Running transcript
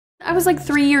I was like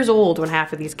 3 years old when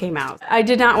half of these came out. I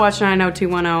did not watch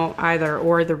 90210 either,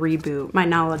 or the reboot. My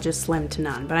knowledge is slim to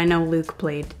none, but I know Luke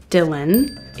played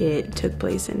Dylan. It took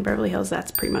place in Beverly Hills. That's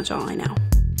pretty much all I know.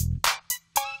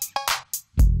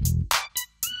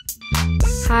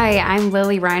 Hi, I'm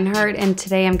Lily Reinhart, and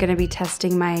today I'm gonna be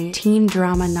testing my teen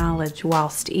drama knowledge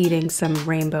whilst eating some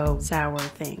rainbow sour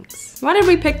things. Why did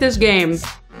we pick this game?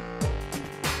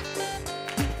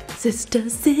 Sister,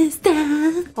 sister.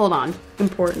 Hold on,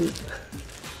 important.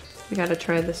 I gotta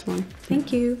try this one.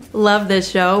 Thank you. Love this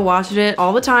show, watched it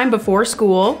all the time before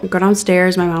school. I'd go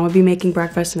downstairs, my mom would be making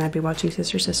breakfast and I'd be watching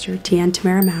Sister, Sister, Tien,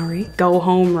 Tamara Mowry. Go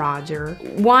home, Roger.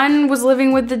 One was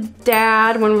living with the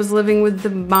dad, one was living with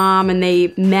the mom, and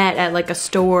they met at like a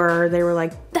store. They were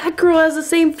like, that girl has the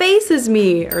same face as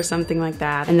me, or something like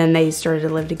that. And then they started to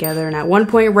live together, and at one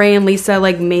point Ray and Lisa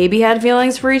like maybe had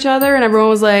feelings for each other, and everyone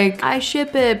was like, I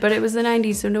ship it, but it was the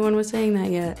 90s, so no one was saying that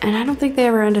yet. And I don't think they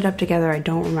ever ended up together, I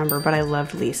don't remember, but I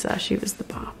loved Lisa, she was the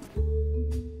bomb.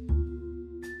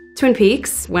 Twin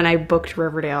Peaks, when I booked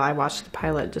Riverdale, I watched the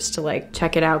pilot just to like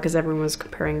check it out because everyone was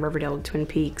comparing Riverdale to Twin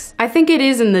Peaks. I think it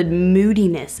is in the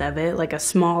moodiness of it, like a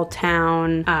small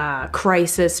town,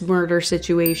 crisis, murder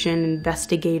situation,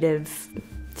 investigative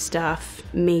stuff.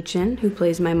 Machen, who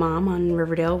plays my mom on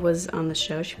Riverdale, was on the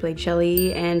show. She played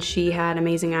Shelly, and she had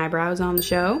amazing eyebrows on the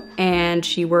show, and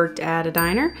she worked at a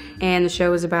diner, and the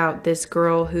show was about this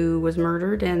girl who was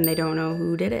murdered and they don't know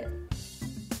who did it.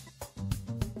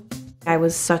 I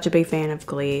was such a big fan of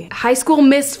Glee. High school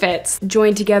misfits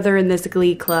join together in this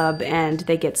Glee club and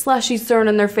they get slushies thrown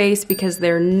in their face because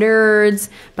they're nerds,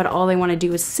 but all they want to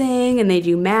do is sing, and they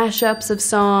do mashups of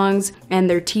songs, and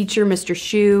their teacher, Mr.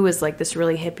 Shu, is like this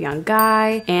really hip young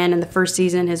guy, and in the first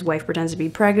season his wife pretends to be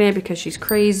pregnant because she's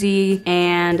crazy,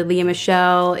 and Leah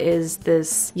Michelle is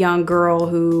this young girl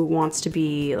who wants to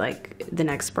be like the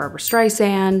next Barbara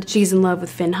Streisand. She's in love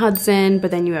with Finn Hudson, but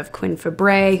then you have Quinn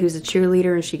Fabray, who's a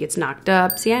cheerleader, and she gets knocked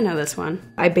up. See, I know this one.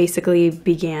 I basically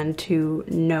began to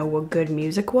know what good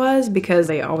music was because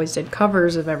they always did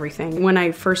covers of everything. When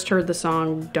I first heard the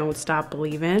song Don't Stop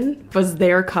Believin' was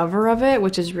their cover of it,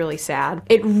 which is really sad.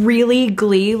 It really,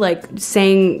 Glee, like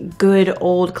sang good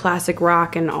old classic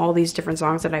rock and all these different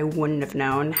songs that I wouldn't have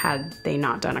known had they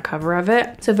not done a cover of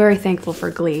it. So very thankful for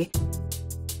Glee.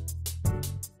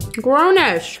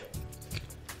 Grownish.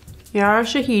 Yara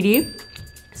Shahidi,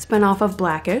 spinoff of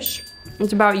Blackish.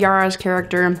 It's about Yara's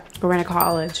character going to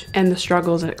college and the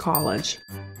struggles at college.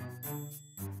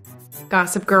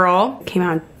 Gossip Girl came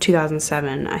out in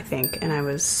 2007, I think, and I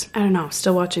don't know,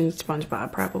 still watching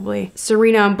SpongeBob probably.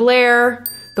 Serena and Blair,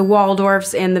 the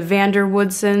Waldorfs and the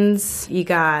Vanderwoodsons. You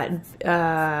got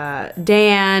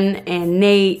Dan and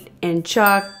Nate and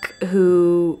Chuck,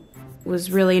 who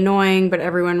was really annoying, but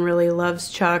everyone really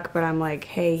loves Chuck, but I'm like,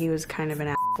 hey, he was kind of an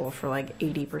asshole for like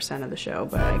 80% of the show,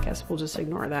 but I guess we'll just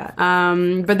ignore that.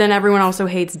 But then everyone also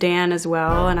hates Dan as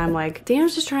well, and I'm like, Dan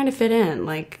was just trying to fit in.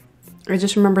 Like, I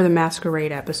just remember the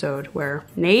Masquerade episode where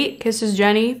Nate kisses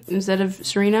Jenny instead of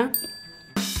Serena.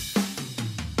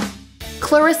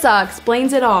 Clarissa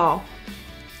explains it all.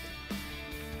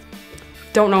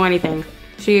 Don't know anything.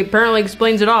 She apparently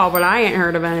explains it all, but I ain't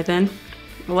heard of anything.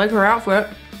 I like her outfit.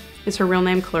 Is her real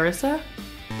name Clarissa?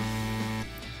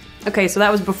 Okay, so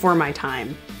that was before my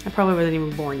time. I probably wasn't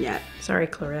even born yet. Sorry,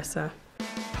 Clarissa.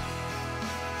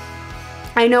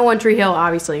 I know One Tree Hill,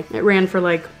 obviously. It ran for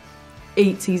like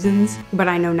 8 seasons, but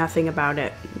I know nothing about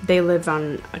it. They live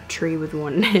on a tree with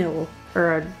one hill,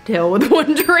 or a hill with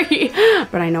one tree.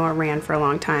 But I know it ran for a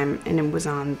long time, and it was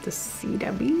on the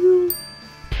CW.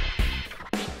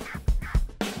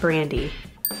 Brandy,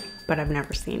 but I've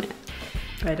never seen it.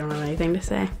 I don't have anything to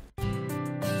say.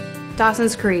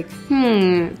 Dawson's Creek.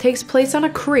 Takes place on a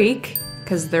creek,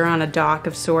 because they're on a dock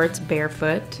of sorts,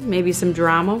 barefoot. Maybe some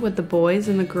drama with the boys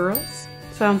and the girls.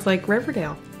 Sounds like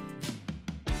Riverdale.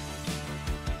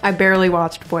 I barely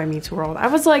watched Boy Meets World. I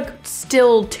was like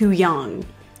still too young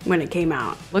when it came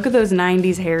out. Look at those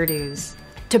 90s hairdos.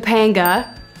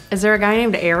 Topanga. Is there a guy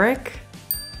named Eric?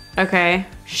 Okay.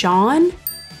 Sean?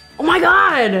 Oh my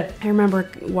God! I remember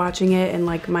watching it in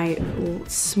like my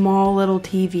small little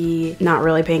TV, not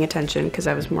really paying attention because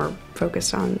I was more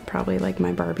focused on probably like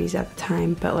my Barbies at the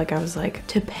time, but like I was like,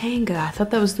 Topanga, I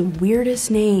thought that was the weirdest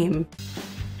name.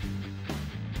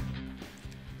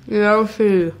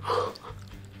 Yoshi.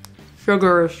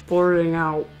 Sugar is splurting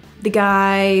out. The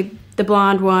guy The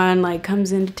blonde one like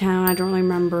comes into town. I don't really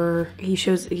remember.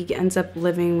 He ends up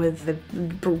living with the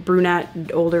brunette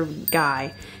older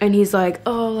guy, and he's like,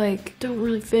 oh, like don't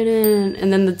really fit in.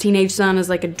 And then the teenage son is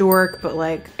like a dork, but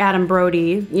like Adam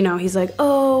Brody, you know, he's like,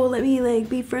 oh, let me like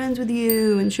be friends with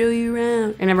you and show you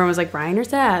around. And everyone was like, Ryan or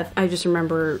Seth? I just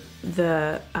remember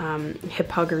the hip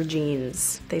hugger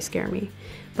jeans. They scare me.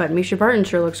 But Misha Barton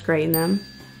sure looks great in them.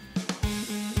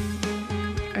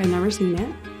 I've never seen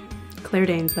it. Claire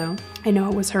Danes though. I know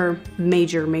it was her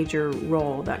major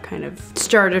role that kind of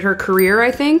started her career,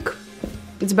 I think.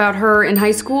 It's about her in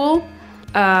high school.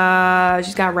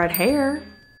 She's got red hair.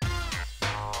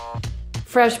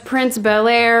 Fresh Prince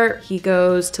Bel-Air. He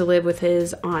goes to live with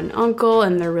his aunt and uncle,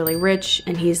 and they're really rich,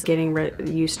 and he's getting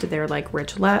used to their like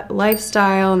rich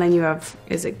lifestyle. And then you have,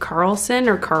 is it Carlson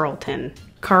or Carlton?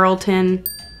 Carlton.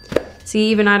 See,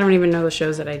 even I don't even know the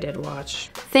shows that I did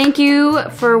watch. Thank you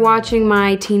for watching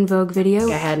my Teen Vogue video.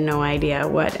 I had no idea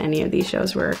what any of these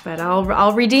shows were, but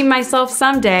I'll redeem myself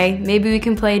someday. Maybe we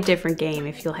can play a different game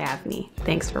if you'll have me.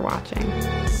 Thanks for watching.